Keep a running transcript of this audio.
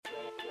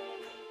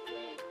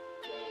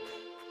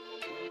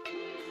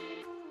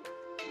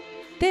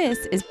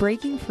This is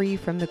Breaking Free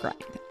from the Grind.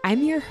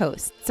 I'm your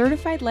host,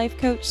 certified life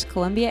coach,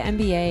 Columbia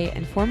MBA,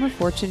 and former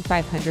Fortune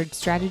 500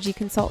 strategy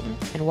consultant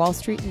and Wall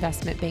Street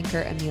investment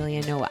banker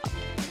Amelia Noel.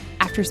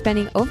 After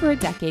spending over a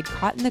decade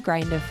caught in the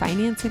grind of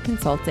finance and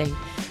consulting,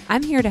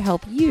 I'm here to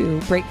help you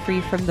break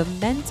free from the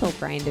mental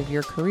grind of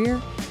your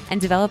career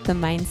and develop the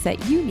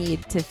mindset you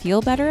need to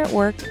feel better at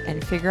work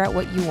and figure out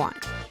what you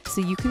want so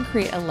you can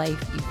create a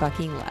life you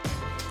fucking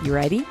love. You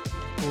ready?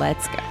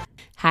 Let's go.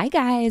 Hi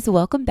guys,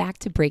 welcome back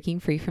to Breaking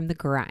Free from the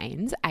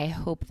Grind. I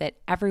hope that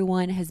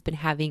everyone has been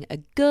having a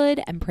good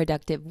and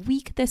productive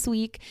week this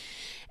week,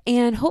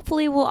 and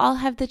hopefully we'll all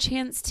have the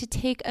chance to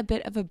take a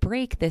bit of a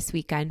break this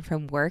weekend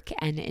from work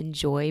and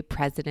enjoy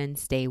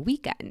President's Day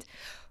weekend.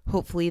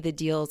 Hopefully the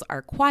deals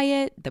are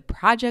quiet, the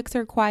projects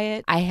are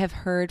quiet. I have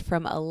heard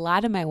from a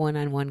lot of my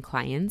one-on-one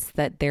clients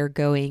that they're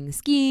going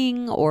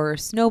skiing or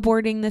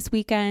snowboarding this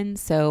weekend,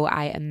 so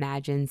I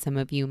imagine some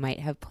of you might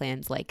have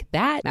plans like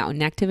that,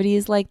 mountain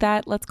activities like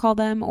that, let's call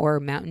them, or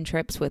mountain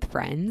trips with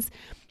friends.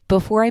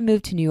 Before I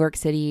moved to New York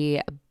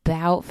City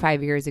about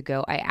 5 years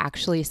ago, I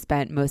actually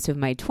spent most of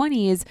my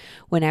 20s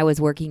when I was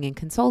working in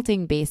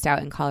consulting based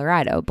out in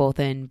Colorado,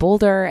 both in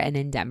Boulder and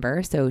in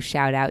Denver. So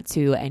shout out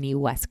to any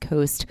West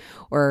Coast,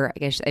 or I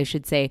guess I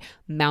should say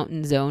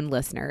mountain zone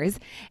listeners.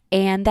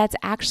 And that's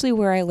actually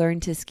where I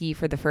learned to ski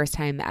for the first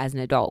time as an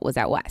adult, was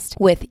out west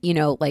with,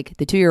 like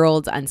the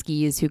 2-year-olds on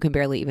skis who can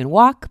barely even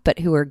walk, but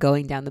who are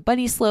going down the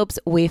bunny slopes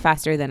way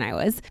faster than I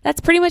was.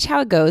 That's pretty much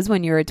how it goes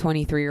when you're a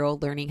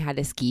 23-year-old learning how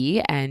to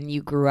ski and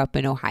you grew up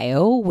in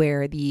Ohio,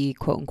 where the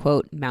quote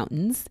unquote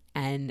mountains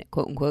and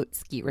quote unquote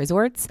ski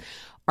resorts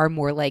are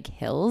more like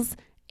hills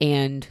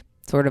and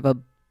sort of a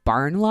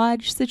barn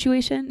lodge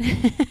situation.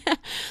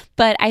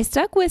 But I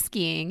stuck with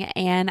skiing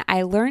and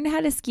I learned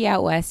how to ski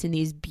out west in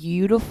these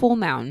beautiful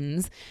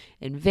mountains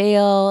in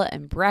Vail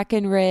and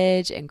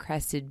Breckenridge and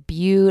Crested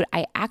Butte.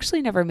 I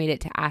actually never made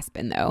it to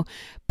Aspen though,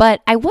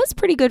 but I was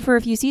pretty good for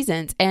a few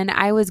seasons and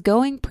I was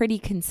going pretty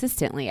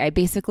consistently. I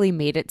basically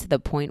made it to the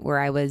point where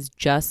I was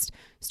just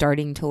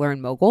starting to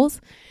learn moguls.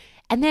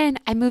 And then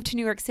I moved to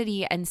New York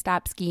City and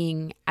stopped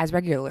skiing as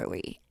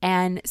regularly.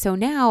 And so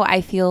now I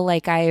feel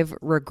like I've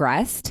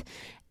regressed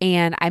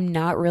and I'm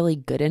not really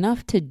good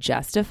enough to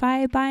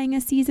justify buying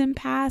a season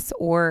pass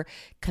or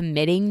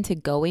committing to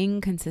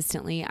going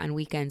consistently on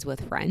weekends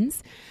with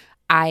friends.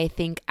 I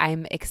think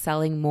I'm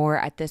excelling more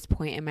at this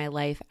point in my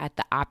life at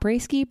the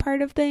après-ski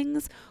part of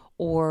things,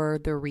 or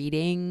the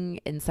reading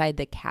inside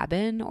the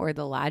cabin or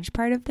the lodge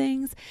part of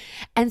things.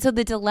 And so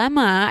the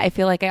dilemma I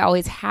feel like I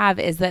always have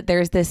is that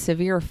there's this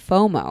severe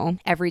FOMO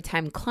every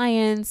time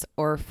clients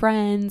or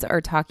friends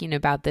are talking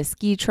about the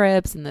ski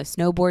trips and the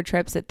snowboard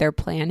trips that they're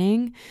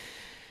planning,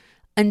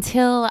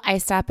 until I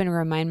stop and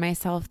remind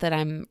myself that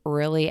I'm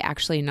really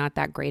actually not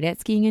that great at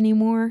skiing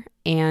anymore,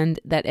 and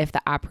that if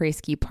the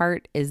après-ski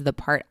part is the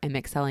part I'm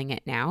excelling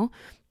at now,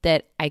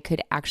 that I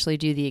could actually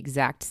do the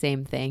exact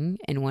same thing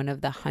in one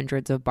of the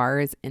hundreds of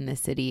bars in the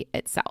city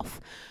itself.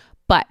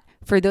 But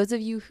for those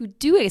of you who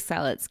do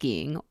excel at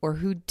skiing or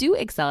who do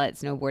excel at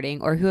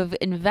snowboarding or who have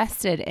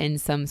invested in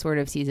some sort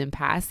of season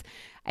pass,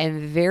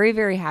 I'm very,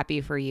 very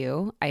happy for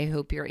you. I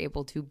hope you're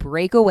able to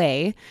break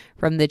away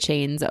from the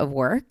chains of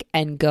work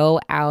and go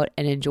out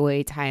and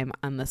enjoy time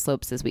on the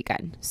slopes this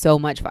weekend. So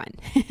much fun.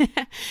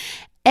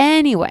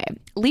 Anyway,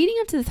 leading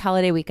up to this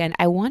holiday weekend,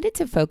 I wanted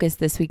to focus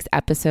this week's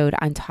episode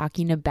on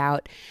talking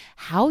about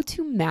how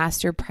to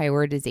master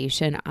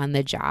prioritization on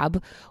the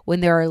job when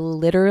there are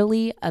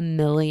literally a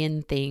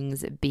million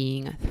things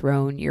being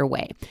thrown your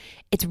way.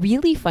 It's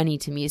really funny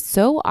to me.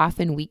 So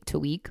often week to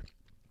week,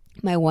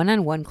 my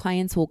one-on-one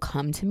clients will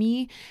come to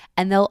me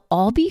and they'll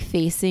all be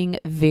facing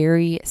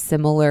very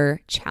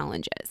similar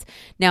challenges.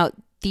 Now,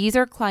 these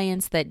are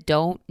clients that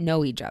don't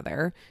know each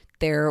other.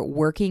 They're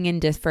working in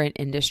different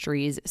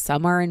industries.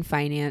 Some are in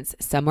finance,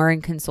 some are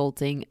in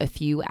consulting. A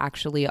few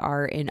actually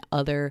are in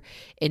other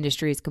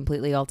industries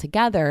completely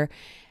altogether.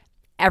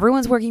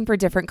 Everyone's working for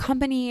different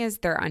companies.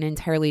 They're on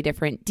entirely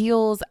different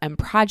deals and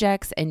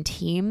projects and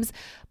teams.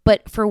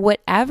 But for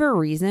whatever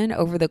reason,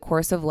 over the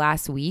course of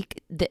last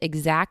week, the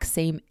exact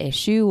same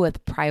issue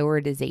with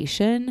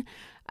prioritization,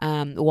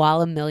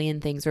 while a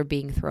million things were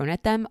being thrown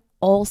at them,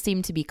 all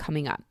seemed to be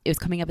coming up. It was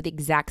coming up at the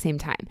exact same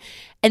time.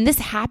 And this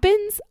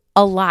happens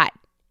a lot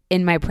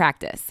in my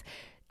practice.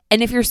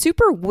 And if you're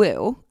super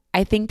woo,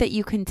 I think that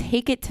you can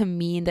take it to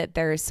mean that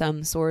there's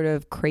some sort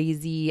of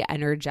crazy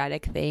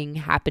energetic thing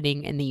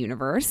happening in the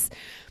universe,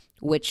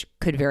 which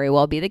could very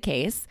well be the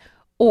case.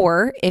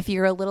 Or if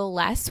you're a little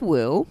less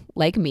woo,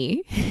 like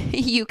me,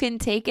 you can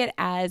take it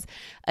as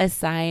a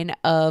sign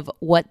of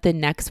what the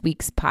next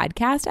week's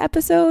podcast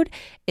episode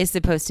is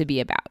supposed to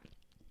be about.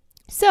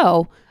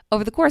 So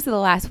over the course of the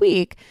last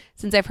week,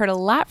 since I've heard a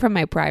lot from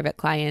my private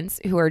clients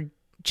who are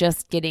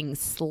just getting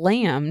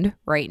slammed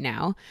right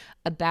now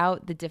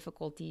about the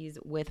difficulties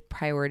with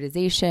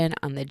prioritization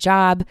on the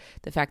job,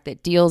 the fact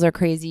that deals are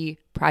crazy,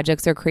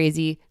 projects are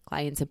crazy,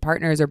 clients and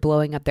partners are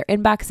blowing up their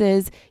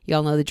inboxes. You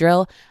all know the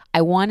drill.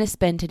 I want to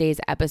spend today's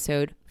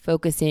episode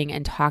focusing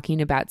and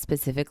talking about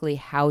specifically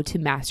how to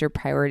master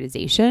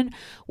prioritization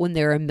when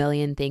there are a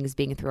million things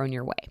being thrown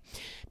your way.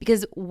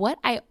 Because what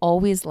I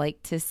always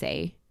like to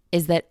say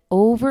is that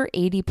over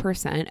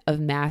 80% of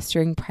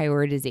mastering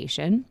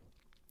prioritization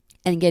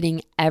and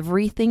getting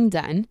everything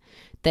done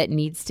that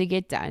needs to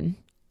get done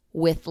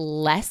with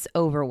less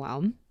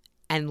overwhelm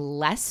and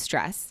less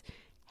stress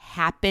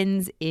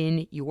happens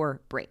in your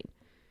brain.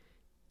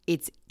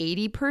 It's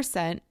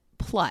 80%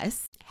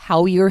 plus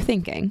how you're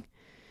thinking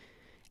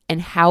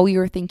and how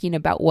you're thinking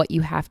about what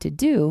you have to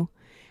do,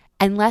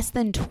 and less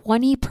than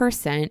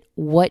 20%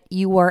 what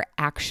you are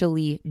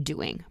actually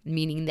doing,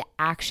 meaning the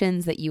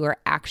actions that you are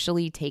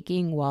actually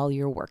taking while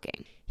you're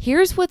working.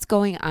 Here's what's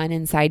going on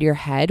inside your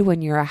head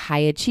when you're a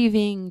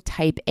high-achieving,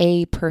 type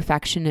A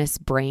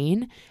perfectionist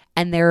brain,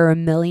 and there are a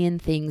million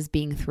things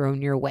being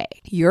thrown your way.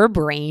 Your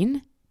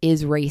brain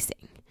is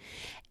racing.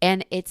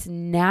 And it's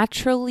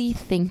naturally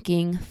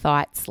thinking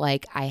thoughts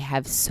like, I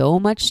have so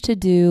much to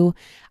do.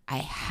 I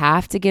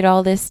have to get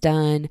all this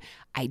done.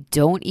 I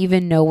don't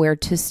even know where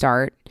to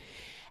start.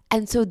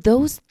 And so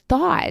those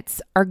thoughts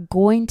are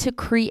going to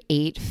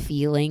create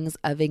feelings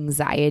of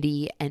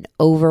anxiety and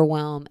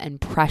overwhelm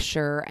and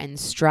pressure and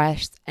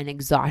stress and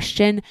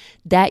exhaustion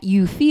that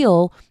you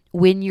feel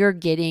when you're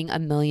getting a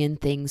million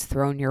things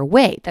thrown your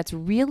way. That's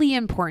really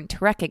important to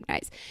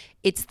recognize.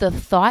 It's the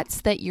thoughts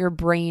that your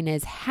brain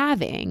is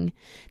having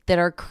that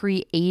are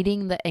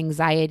creating the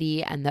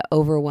anxiety and the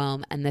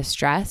overwhelm and the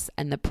stress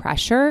and the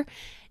pressure,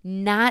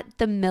 not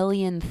the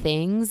million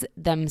things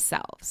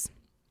themselves.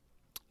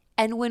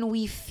 And when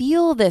we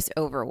feel this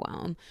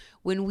overwhelm,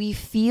 when we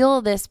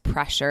feel this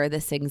pressure,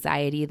 this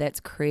anxiety that's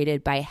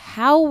created by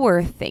how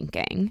we're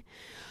thinking,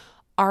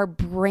 our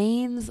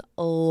brains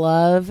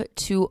love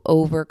to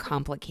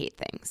overcomplicate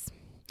things.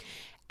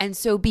 And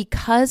so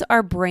because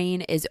our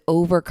brain is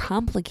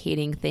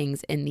overcomplicating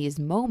things in these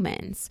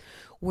moments,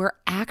 we're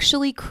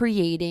actually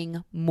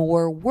creating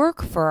more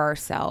work for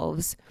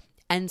ourselves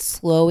and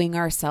slowing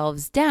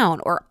ourselves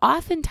down, or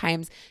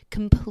oftentimes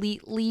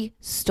completely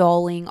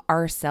stalling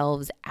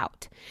ourselves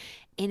out.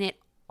 And it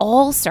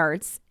all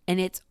starts and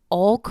it's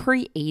all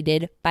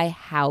created by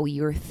how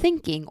you're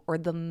thinking, or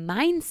the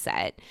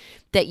mindset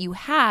that you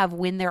have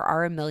when there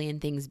are a million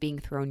things being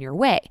thrown your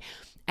way.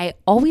 I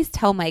always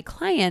tell my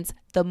clients,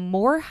 the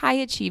more high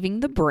achieving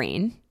the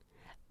brain,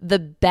 the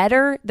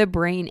better the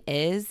brain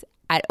is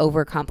at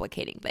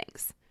overcomplicating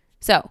things.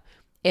 So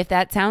if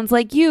that sounds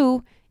like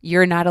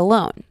you're not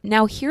alone.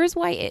 Now, here's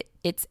why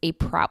it's a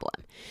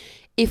problem.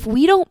 If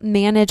we don't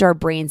manage our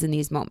brains in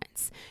these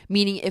moments,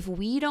 meaning if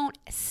we don't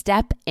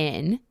step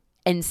in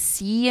and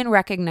see and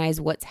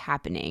recognize what's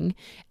happening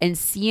and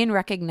see and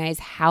recognize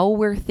how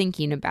we're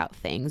thinking about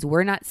things,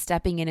 we're not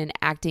stepping in and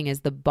acting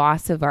as the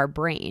boss of our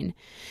brain.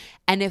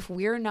 And if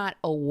we're not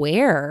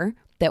aware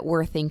that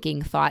we're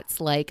thinking thoughts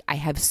like, I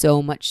have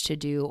so much to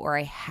do, or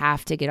I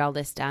have to get all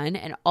this done,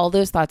 and all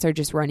those thoughts are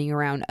just running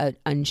around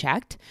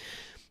unchecked,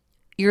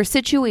 your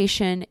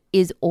situation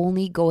is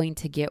only going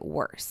to get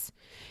worse.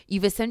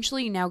 You've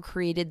essentially now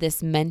created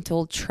this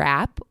mental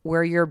trap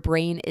where your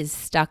brain is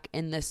stuck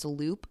in this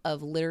loop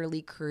of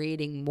literally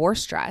creating more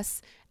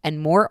stress and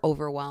more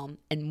overwhelm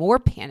and more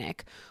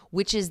panic,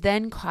 which is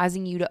then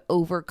causing you to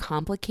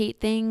overcomplicate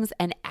things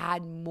and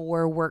add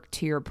more work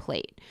to your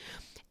plate.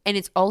 And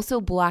it's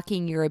also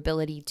blocking your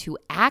ability to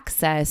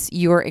access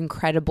your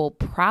incredible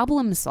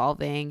problem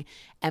solving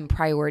and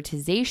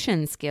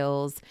prioritization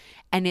skills,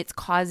 and it's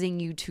causing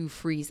you to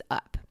freeze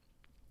up.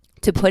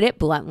 To put it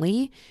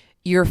bluntly,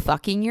 you're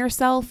fucking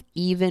yourself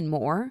even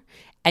more,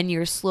 and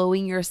you're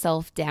slowing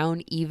yourself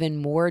down even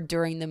more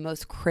during the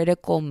most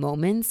critical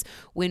moments,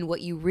 when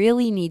what you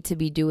really need to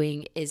be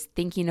doing is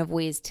thinking of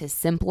ways to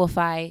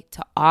simplify,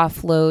 to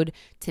offload,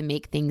 to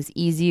make things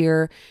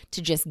easier,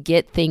 to just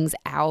get things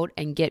out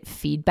and get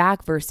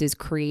feedback versus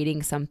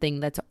creating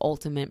something that's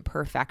ultimate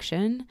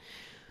perfection.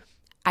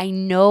 I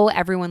know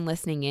everyone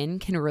listening in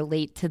can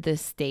relate to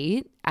this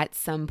state at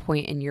some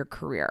point in your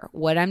career.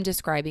 What I'm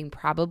describing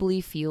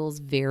probably feels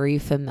very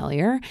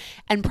familiar,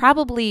 and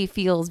probably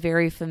feels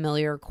very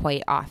familiar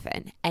quite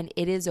often. And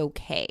it is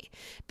okay,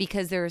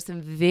 because there are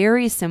some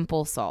very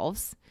simple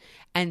solves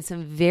and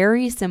some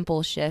very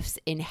simple shifts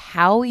in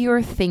how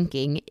you're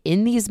thinking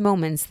in these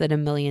moments that a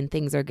million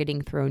things are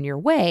getting thrown your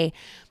way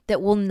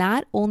that will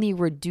not only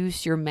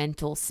reduce your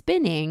mental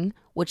spinning,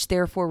 which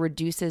therefore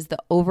reduces the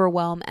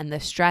overwhelm and the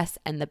stress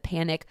and the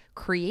panic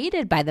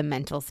created by the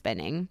mental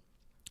spinning,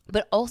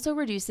 but also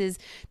reduces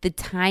the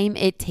time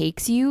it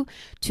takes you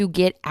to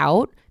get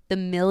out the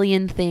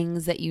million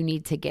things that you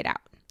need to get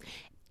out.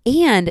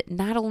 And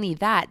not only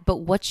that,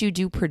 but what you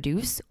do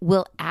produce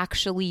will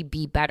actually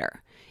be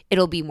better.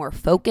 It'll be more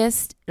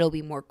focused, it'll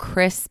be more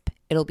crisp,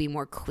 it'll be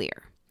more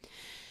clear.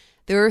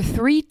 There are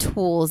 3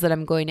 tools that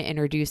I'm going to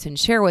introduce and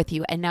share with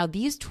you. And now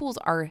these tools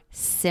are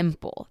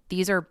simple.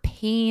 These are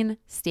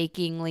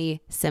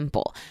painstakingly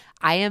simple.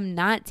 I am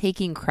not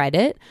taking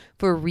credit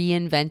for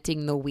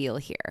reinventing the wheel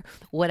here.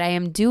 What I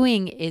am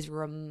doing is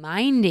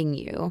reminding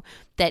you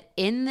that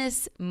in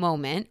this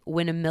moment,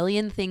 when a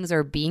million things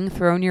are being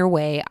thrown your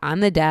way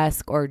on the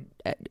desk or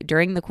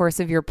during the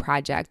course of your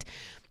project,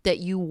 that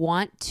you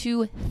want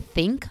to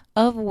think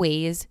of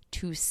ways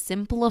to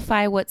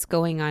simplify what's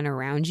going on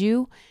around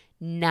you,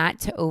 not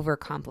to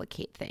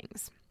overcomplicate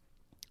things.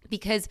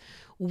 Because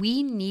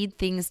we need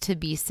things to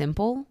be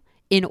simple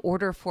in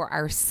order for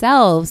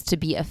ourselves to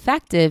be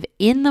effective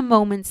in the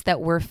moments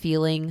that we're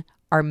feeling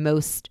are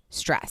most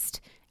stressed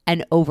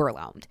and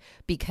overwhelmed.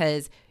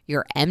 Because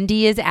your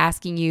MD is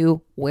asking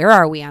you, where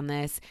are we on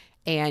this?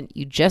 And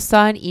you just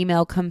saw an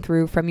email come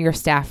through from your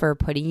staffer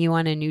putting you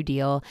on a new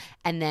deal.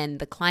 And then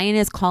the client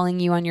is calling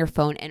you on your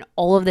phone, and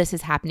all of this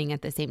is happening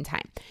at the same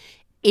time.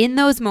 In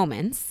those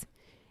moments,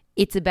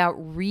 it's about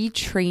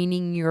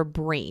retraining your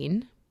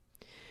brain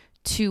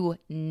to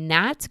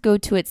not go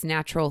to its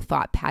natural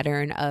thought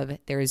pattern of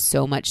there's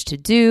so much to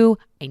do,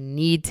 I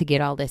need to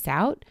get all this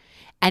out,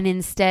 and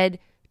instead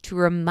to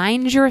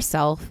remind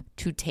yourself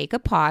to take a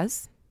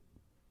pause,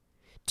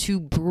 to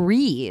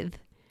breathe,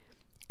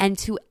 and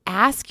to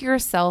ask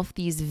yourself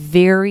these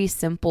very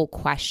simple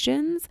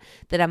questions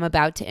that I'm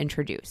about to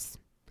introduce.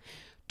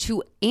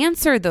 To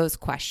answer those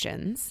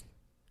questions,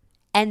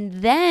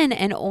 and then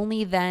and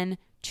only then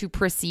to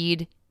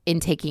proceed in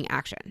taking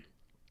action.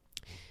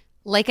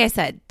 Like I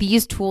said,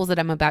 these tools that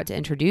I'm about to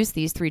introduce,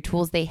 these 3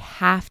 tools, they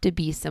have to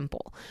be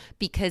simple,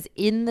 because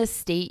in the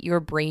state your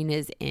brain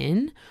is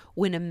in,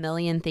 when a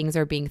million things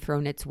are being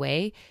thrown its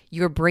way,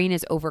 your brain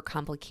is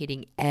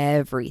overcomplicating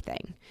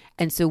everything.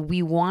 And so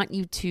we want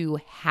you to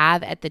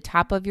have at the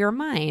top of your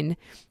mind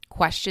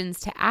questions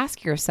to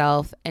ask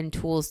yourself and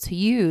tools to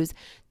use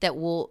that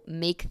will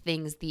make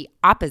things the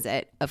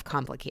opposite of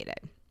complicated.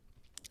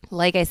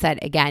 Like I said,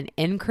 again,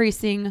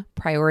 increasing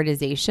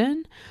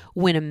prioritization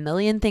when a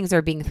million things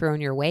are being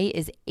thrown your way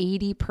is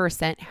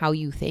 80% how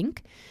you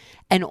think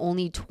and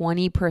only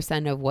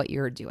 20% of what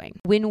you're doing.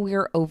 When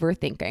we're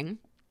overthinking,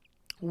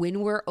 when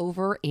we're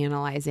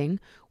overanalyzing,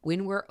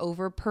 when we're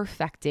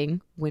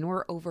over-perfecting, when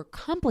we're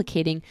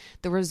over-complicating,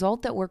 the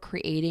result that we're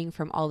creating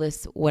from all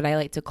this, what I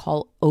like to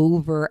call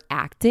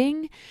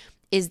overacting,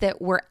 is that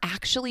we're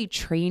actually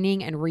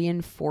training and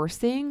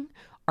reinforcing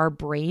our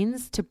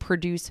brains to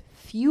produce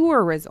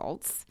fewer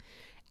results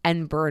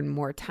and burn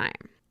more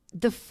time.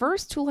 The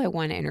first tool I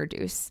want to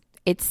introduce,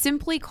 it's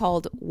simply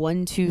called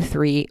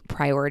 1-2-3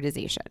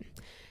 prioritization.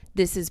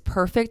 This is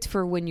perfect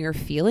for when you're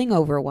feeling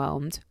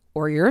overwhelmed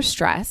or you're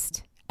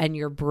stressed and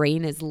your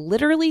brain is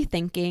literally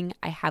thinking,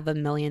 I have a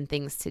million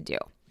things to do.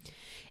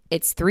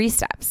 It's 3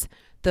 steps.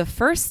 The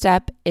first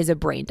step is a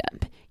brain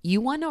dump. You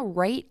want to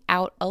write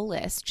out a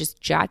list, just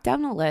jot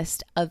down a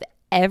list of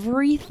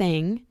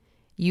everything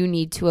you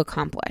need to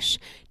accomplish.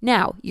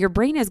 Now, your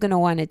brain is going to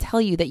want to tell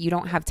you that you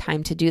don't have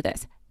time to do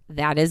this.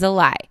 That is a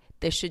lie.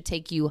 This should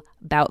take you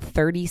about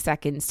 30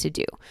 seconds to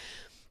do.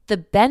 The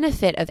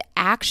benefit of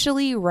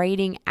actually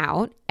writing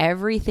out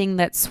everything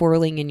that's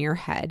swirling in your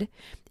head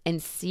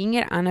and seeing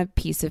it on a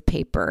piece of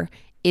paper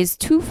is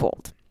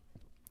twofold.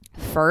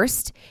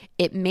 First,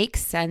 it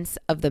makes sense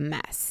of the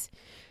mess.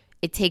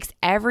 It takes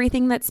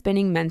everything that's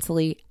spinning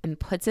mentally and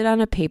puts it on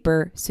a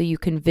paper so you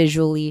can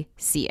visually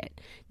see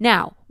it.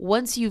 Now,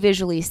 once you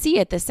visually see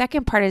it, the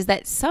second part is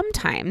that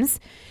sometimes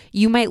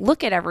you might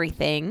look at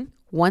everything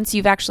once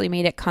you've actually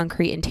made it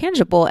concrete and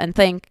tangible and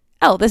think,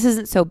 oh, this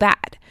isn't so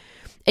bad.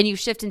 And you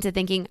shift into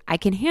thinking, I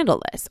can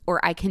handle this,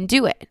 or I can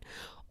do it.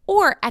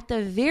 Or at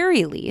the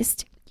very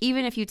least,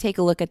 even if you take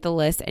a look at the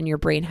list and your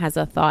brain has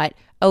a thought,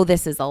 oh,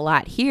 this is a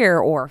lot here,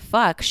 or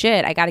fuck,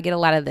 shit, I got to get a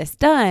lot of this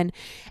done,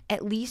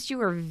 at least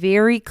you are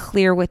very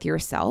clear with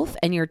yourself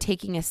and you're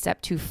taking a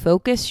step to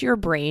focus your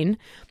brain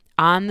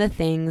on the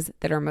things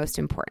that are most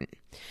important.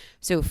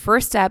 So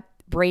first step,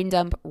 brain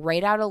dump,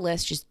 write out a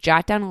list, just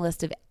jot down a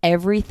list of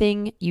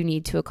everything you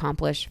need to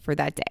accomplish for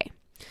that day.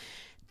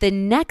 The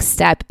next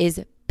step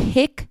is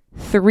pick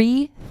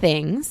 3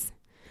 things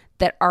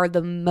that are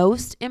the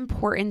most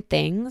important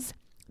things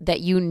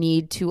that you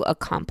need to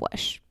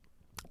accomplish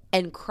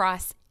and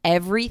cross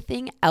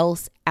everything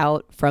else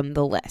out from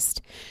the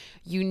list.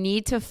 You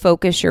need to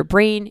focus your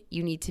brain.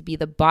 You need to be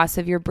the boss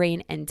of your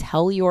brain and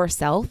tell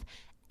yourself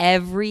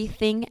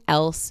everything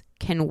else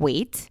can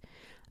wait.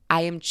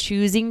 I am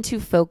choosing to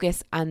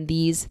focus on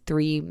these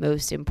 3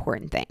 most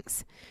important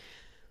things.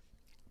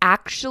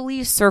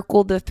 Actually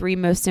circle the 3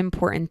 most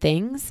important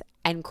things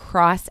and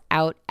cross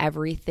out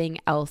everything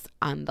else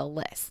on the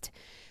list.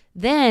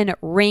 Then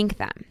rank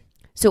them.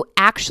 So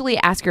actually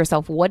ask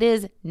yourself, what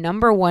is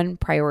number 1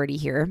 priority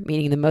here,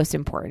 meaning the most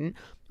important?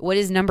 What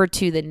is number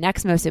 2, the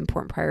next most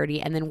important priority?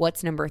 And then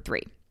what's number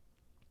 3?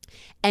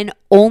 And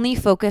only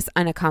focus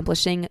on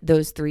accomplishing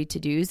those 3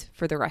 to-dos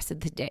for the rest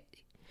of the day.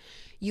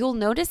 You'll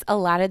notice a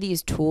lot of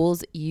these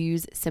tools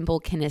use simple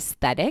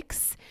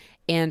kinesthetics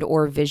and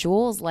or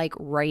visuals like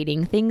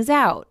writing things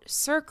out,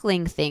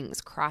 circling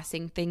things,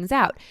 crossing things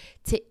out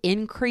to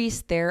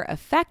increase their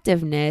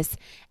effectiveness.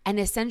 And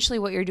essentially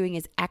what you're doing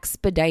is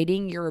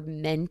expediting your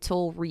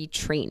mental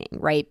retraining,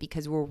 right?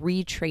 Because we're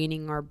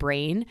retraining our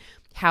brain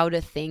how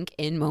to think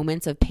in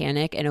moments of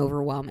panic and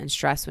overwhelm and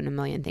stress when a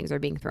million things are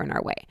being thrown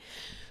our way.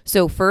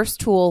 So first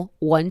tool,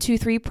 1, 2,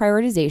 3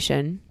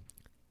 prioritization,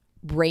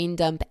 brain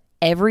dump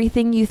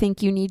everything you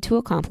think you need to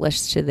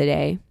accomplish to the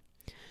day.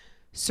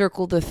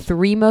 Circle the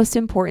 3 most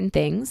important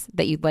things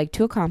that you'd like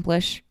to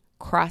accomplish,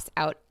 cross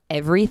out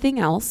everything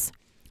else,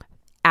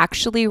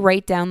 actually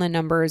write down the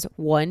numbers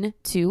 1,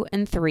 2,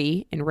 and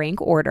 3 in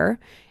rank order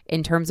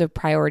in terms of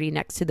priority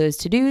next to those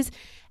to-dos,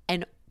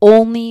 and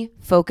only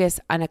focus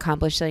on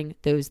accomplishing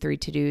those 3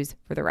 to-dos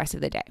for the rest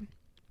of the day.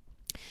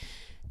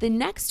 The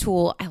next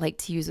tool I like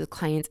to use with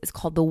clients is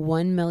called the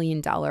 $1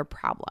 million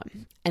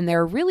problem. And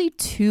there are really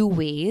 2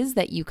 ways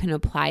that you can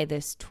apply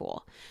this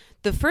tool.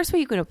 The first way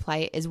you can apply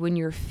it is when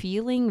you're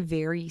feeling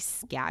very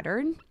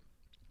scattered.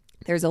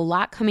 There's a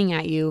lot coming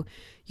at you.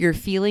 You're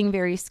feeling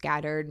very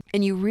scattered,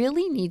 and you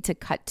really need to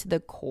cut to the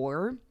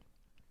core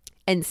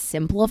and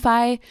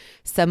simplify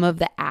some of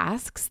the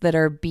asks that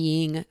are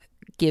being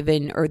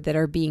given or that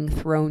are being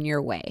thrown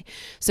your way.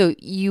 So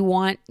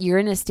you're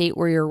in a state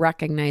where you're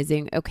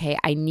recognizing, okay,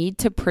 I need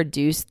to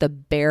produce the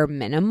bare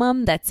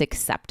minimum that's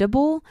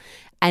acceptable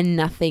and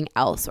nothing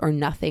else or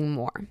nothing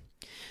more.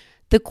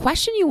 The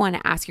question you want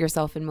to ask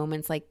yourself in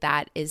moments like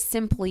that is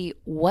simply,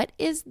 what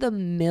is the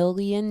 $1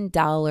 million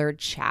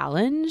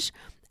challenge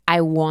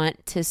I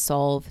want to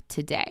solve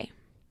today?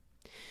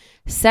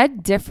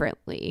 Said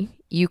differently,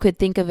 you could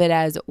think of it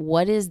as,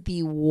 what is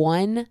the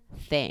one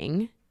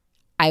thing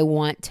I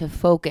want to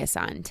focus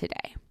on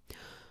today?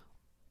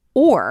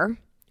 Or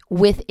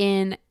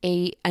within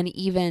an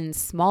even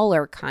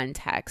smaller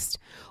context,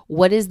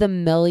 what is the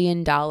 $1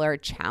 million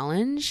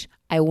challenge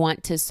I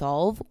want to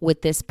solve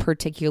with this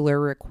particular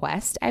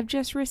request I've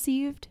just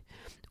received?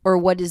 Or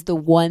what is the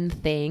one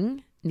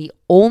thing, the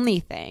only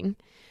thing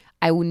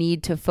I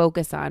need to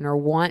focus on or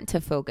want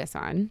to focus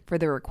on for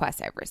the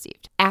request I've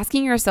received?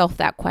 Asking yourself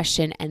that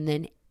question and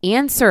then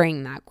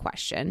answering that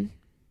question,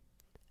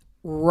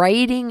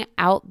 writing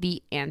out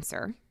the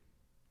answer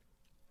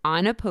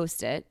on a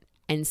Post-it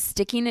and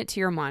sticking it to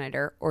your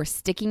monitor or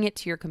sticking it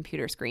to your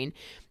computer screen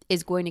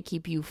is going to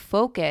keep you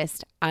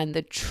focused on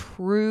the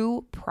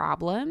true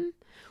problem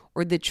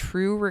or the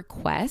true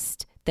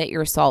request that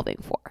you're solving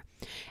for.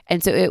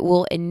 And so it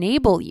will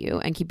enable you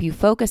and keep you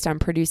focused on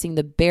producing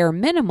the bare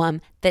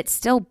minimum that's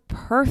still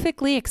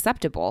perfectly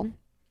acceptable,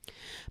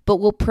 but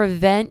will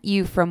prevent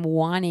you from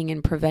wanting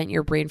and prevent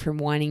your brain from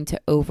wanting to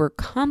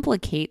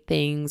overcomplicate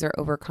things or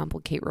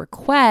overcomplicate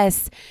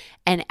requests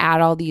and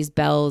add all these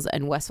bells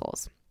and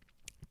whistles.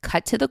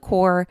 Cut to the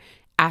core.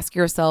 Ask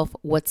yourself,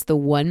 what's the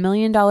 $1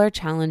 million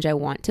challenge I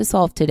want to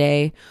solve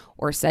today?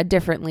 Or said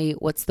differently,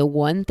 what's the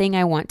one thing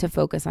I want to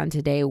focus on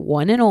today,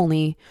 one and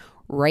only?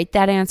 Write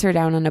that answer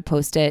down on a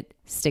Post-it,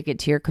 stick it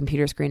to your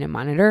computer screen and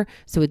monitor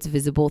so it's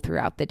visible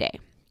throughout the day.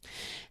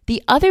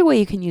 The other way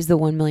you can use the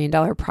 $1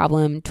 million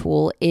problem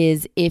tool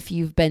is if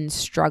you've been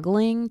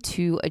struggling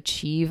to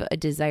achieve a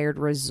desired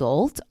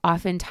result,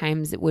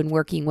 oftentimes when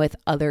working with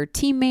other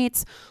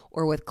teammates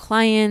or with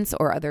clients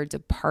or other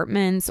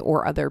departments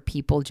or other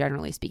people,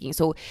 generally speaking.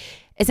 So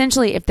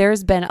essentially, if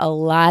there's been a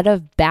lot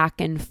of back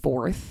and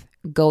forth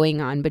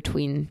going on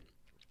between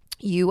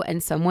you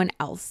and someone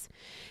else,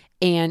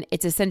 and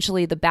it's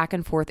essentially the back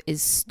and forth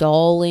is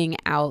stalling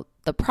out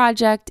the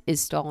project, is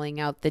stalling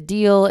out the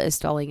deal, is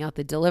stalling out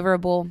the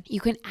deliverable,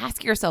 you can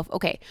ask yourself,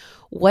 okay,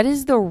 what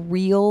is the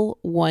real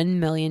 $1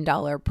 million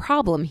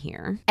problem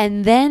here?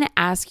 And then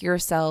ask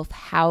yourself,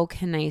 how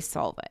can I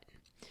solve it?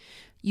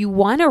 You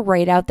want to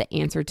write out the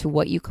answer to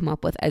what you come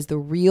up with as the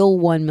real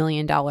 $1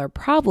 million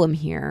problem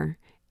here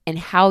and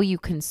how you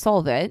can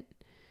solve it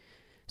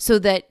so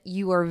that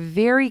you are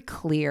very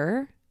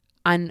clear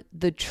on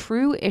the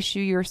true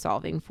issue you're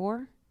solving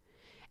for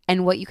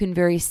and what you can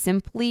very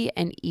simply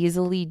and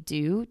easily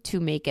do to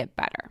make it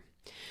better.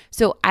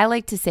 So I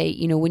like to say,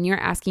 when you're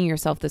asking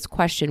yourself this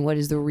question, what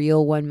is the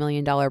real $1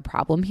 million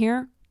problem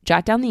here?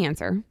 Jot down the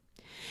answer.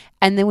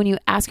 And then when you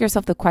ask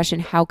yourself the question,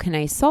 how can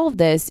I solve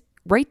this?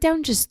 Write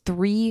down just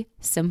 3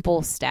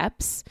 simple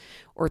steps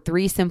or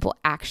 3 simple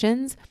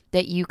actions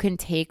that you can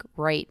take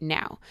right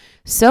now.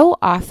 So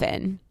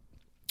often,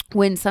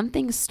 when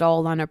something's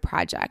stalled on a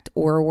project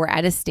or we're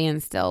at a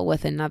standstill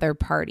with another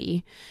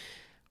party,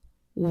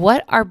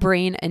 what our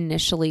brain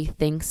initially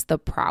thinks the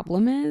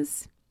problem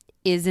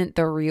isn't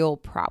the real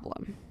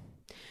problem.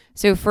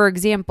 So for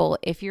example,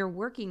 if you're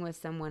working with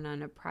someone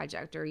on a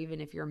project or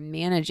even if you're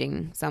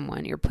managing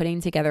someone, you're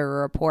putting together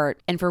a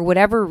report, and for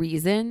whatever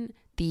reason,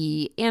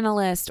 the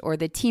analyst or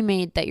the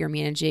teammate that you're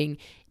managing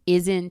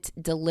isn't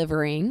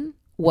delivering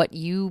what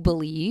you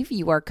believe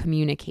you are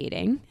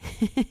communicating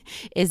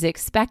is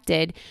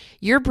expected,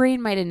 your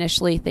brain might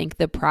initially think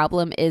the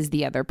problem is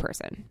the other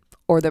person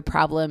or the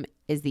problem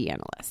is the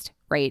analyst,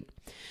 right?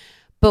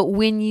 But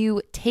when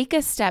you take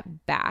a step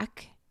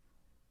back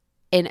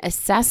and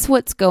assess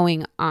what's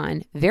going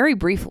on very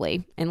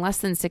briefly in less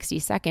than 60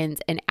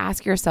 seconds and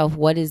ask yourself,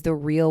 what is the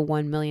real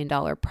 $1 million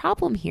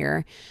problem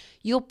here?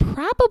 You'll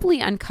probably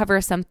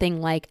uncover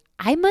something like,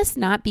 I must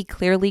not be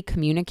clearly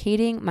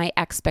communicating my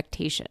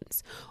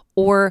expectations,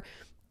 or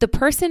the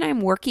person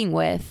I'm working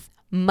with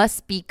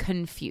must be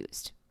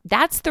confused.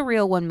 That's the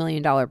real $1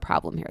 million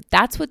problem here.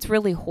 That's what's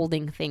really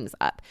holding things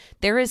up.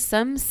 There is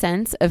some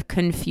sense of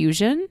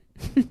confusion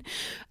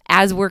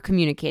as we're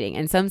communicating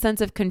and some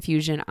sense of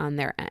confusion on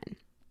their end.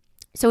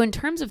 So in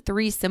terms of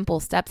 3 simple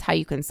steps how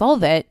you can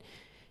solve it,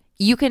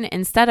 you can,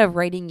 instead of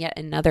writing yet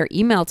another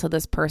email to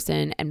this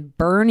person and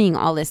burning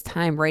all this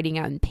time writing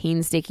out in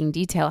painstaking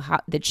detail how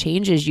the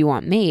changes you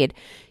want made,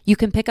 you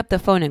can pick up the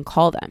phone and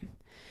call them.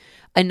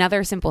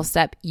 Another simple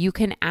step, you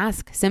can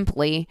ask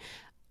simply,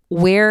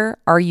 where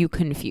are you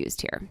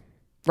confused here,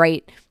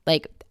 right?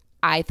 Like,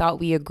 I thought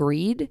we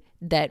agreed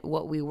that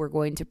what we were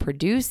going to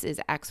produce is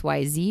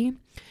XYZ.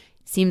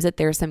 Seems that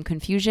there's some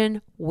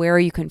confusion. Where are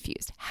you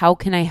confused? How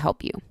can I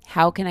help you?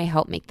 How can I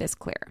help make this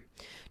clear?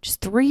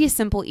 Just 3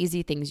 simple,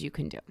 easy things you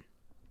can do.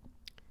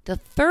 The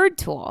third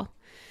tool,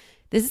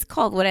 this is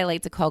called what I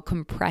like to call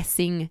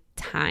compressing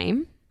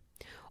time,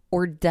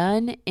 or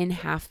done in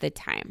half the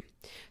time.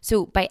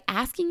 So by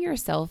asking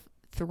yourself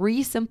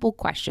 3 simple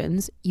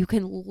questions, you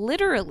can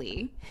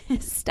literally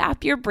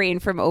stop your brain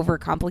from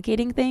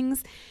overcomplicating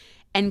things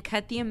and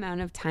cut the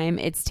amount of time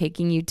it's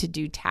taking you to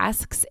do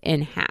tasks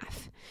in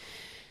half.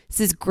 This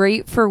is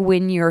great for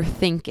when you're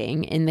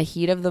thinking in the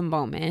heat of the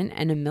moment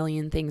and a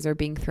million things are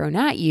being thrown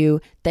at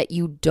you that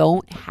you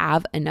don't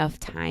have enough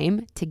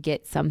time to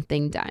get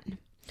something done.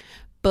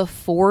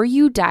 Before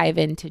you dive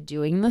into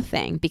doing the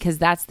thing, because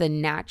that's the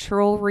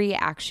natural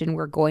reaction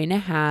we're going to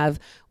have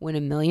when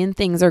a million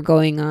things are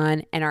going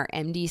on and our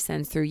MD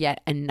sends through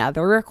yet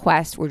another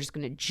request, we're just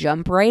going to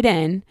jump right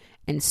in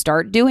and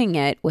start doing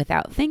it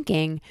without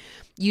thinking.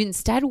 You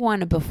instead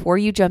want to, before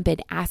you jump in,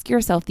 ask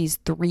yourself these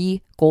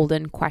 3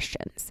 golden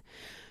questions.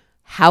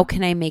 How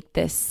can I make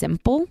this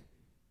simple?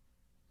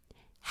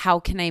 How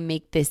can I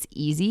make this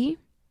easy?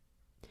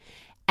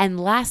 And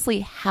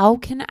lastly, how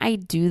can I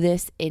do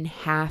this in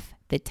half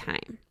the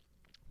time?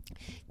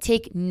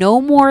 Take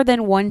no more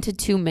than 1 to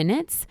 2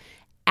 minutes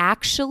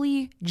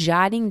actually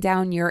jotting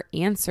down your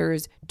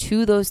answers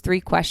to those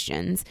 3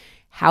 questions.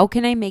 How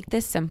can I make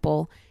this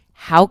simple?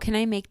 How can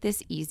I make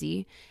this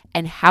easy?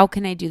 And how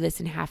can I do this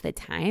in half the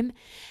time?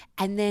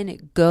 And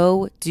then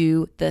go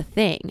do the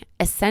thing.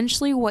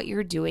 Essentially what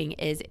you're doing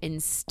is,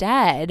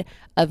 instead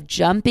of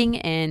jumping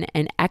in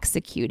and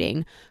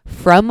executing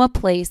from a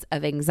place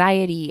of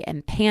anxiety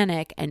and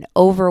panic and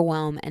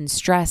overwhelm and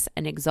stress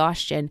and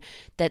exhaustion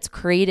that's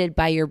created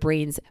by your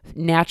brain's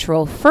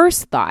natural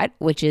first thought,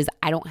 which is,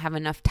 I don't have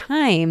enough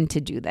time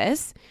to do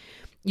this,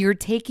 you're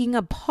taking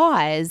a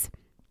pause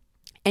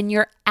and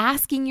you're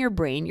asking your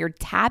brain, you're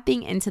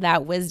tapping into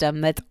that wisdom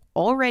that's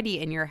already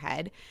in your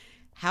head.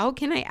 How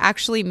can I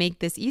actually make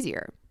this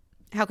easier?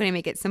 How can I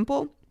make it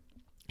simple?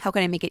 How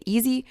can I make it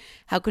easy?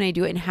 How can I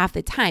do it in half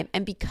the time?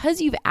 And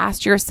because you've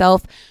asked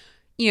yourself,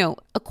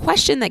 a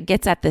question that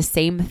gets at the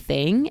same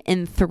thing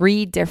in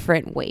 3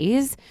 different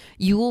ways,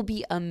 you will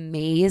be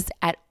amazed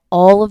at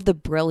all of the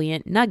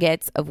brilliant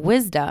nuggets of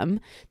wisdom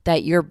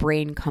that your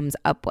brain comes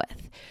up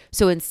with.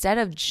 So instead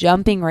of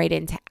jumping right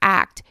into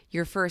act,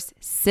 you're first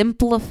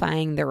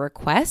simplifying the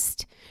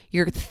request.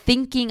 You're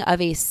thinking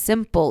of a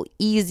simple,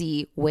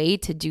 easy way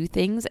to do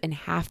things in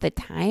half the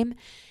time.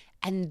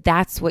 And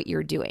that's what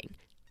you're doing.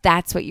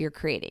 That's what you're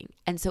creating.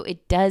 And so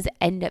it does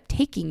end up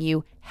taking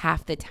you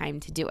half the time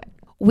to do it.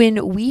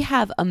 When we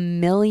have a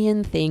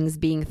million things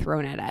being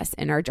thrown at us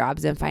in our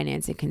jobs in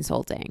finance and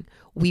consulting,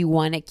 we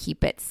want to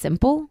keep it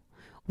simple.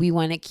 We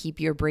want to keep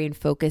your brain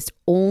focused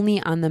only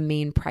on the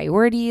main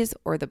priorities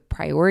or the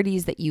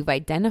priorities that you've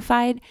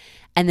identified,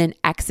 and then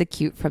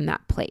execute from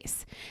that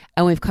place.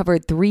 And we've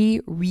covered 3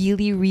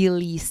 really,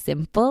 really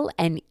simple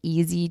and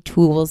easy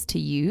tools to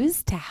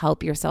use to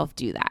help yourself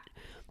do that.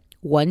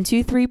 1,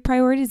 2, 3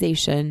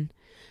 prioritization,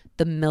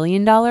 the $1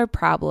 million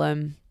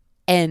problem,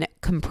 and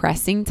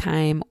compressing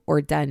time,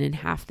 or done in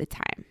half the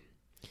time.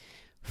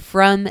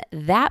 From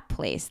that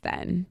place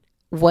then,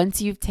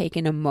 once you've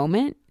taken a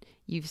moment,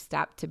 you've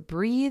stopped to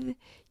breathe,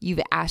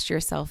 you've asked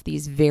yourself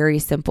these very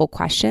simple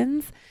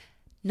questions,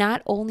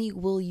 not only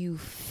will you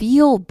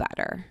feel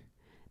better,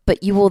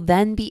 but you will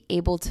then be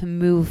able to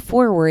move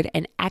forward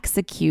and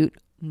execute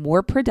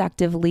more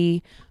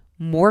productively,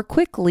 more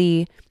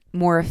quickly,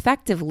 more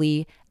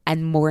effectively,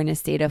 and more in a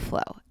state of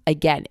flow.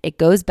 Again, it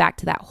goes back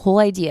to that whole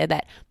idea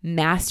that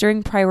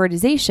mastering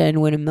prioritization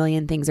when a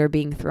million things are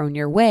being thrown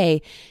your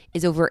way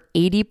is over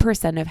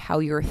 80% of how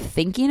you're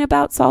thinking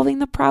about solving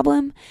the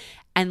problem,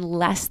 and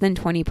less than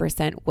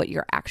 20% what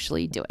you're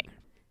actually doing.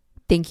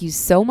 Thank you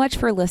so much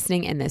for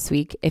listening in this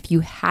week. If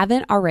you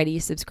haven't already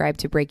subscribed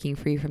to Breaking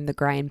Free from the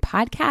Grind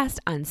podcast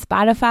on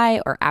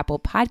Spotify or Apple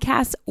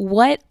Podcasts,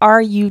 what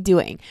are you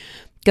doing?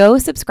 Go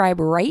subscribe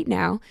right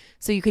now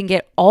so you can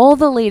get all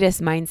the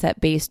latest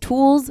mindset-based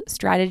tools,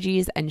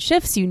 strategies, and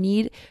shifts you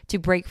need to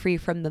break free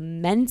from the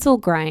mental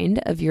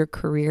grind of your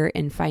career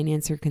in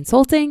finance or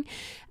consulting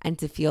and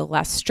to feel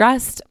less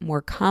stressed,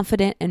 more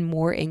confident, and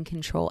more in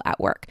control at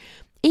work.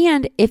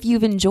 And if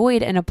you've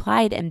enjoyed and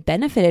applied and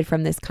benefited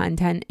from this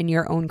content in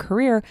your own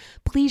career,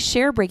 please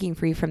share Breaking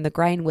Free from the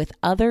Grind with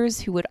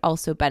others who would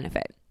also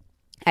benefit.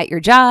 At your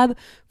job,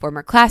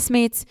 former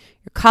classmates,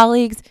 your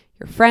colleagues,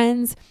 your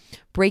friends.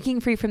 Breaking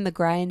Free from the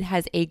Grind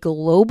has a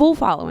global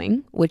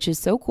following, which is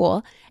so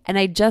cool. And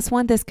I just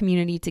want this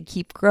community to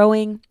keep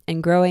growing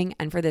and growing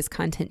and for this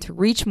content to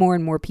reach more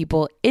and more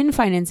people in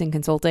finance and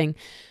consulting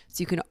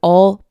so you can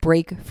all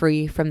break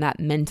free from that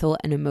mental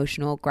and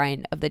emotional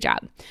grind of the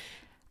job.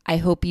 I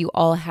hope you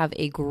all have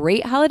a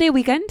great holiday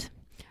weekend.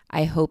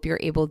 I hope you're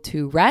able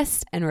to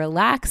rest and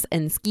relax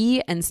and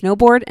ski and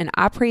snowboard and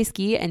après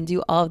ski and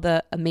do all of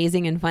the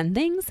amazing and fun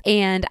things.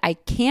 And I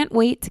can't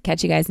wait to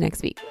catch you guys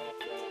next week.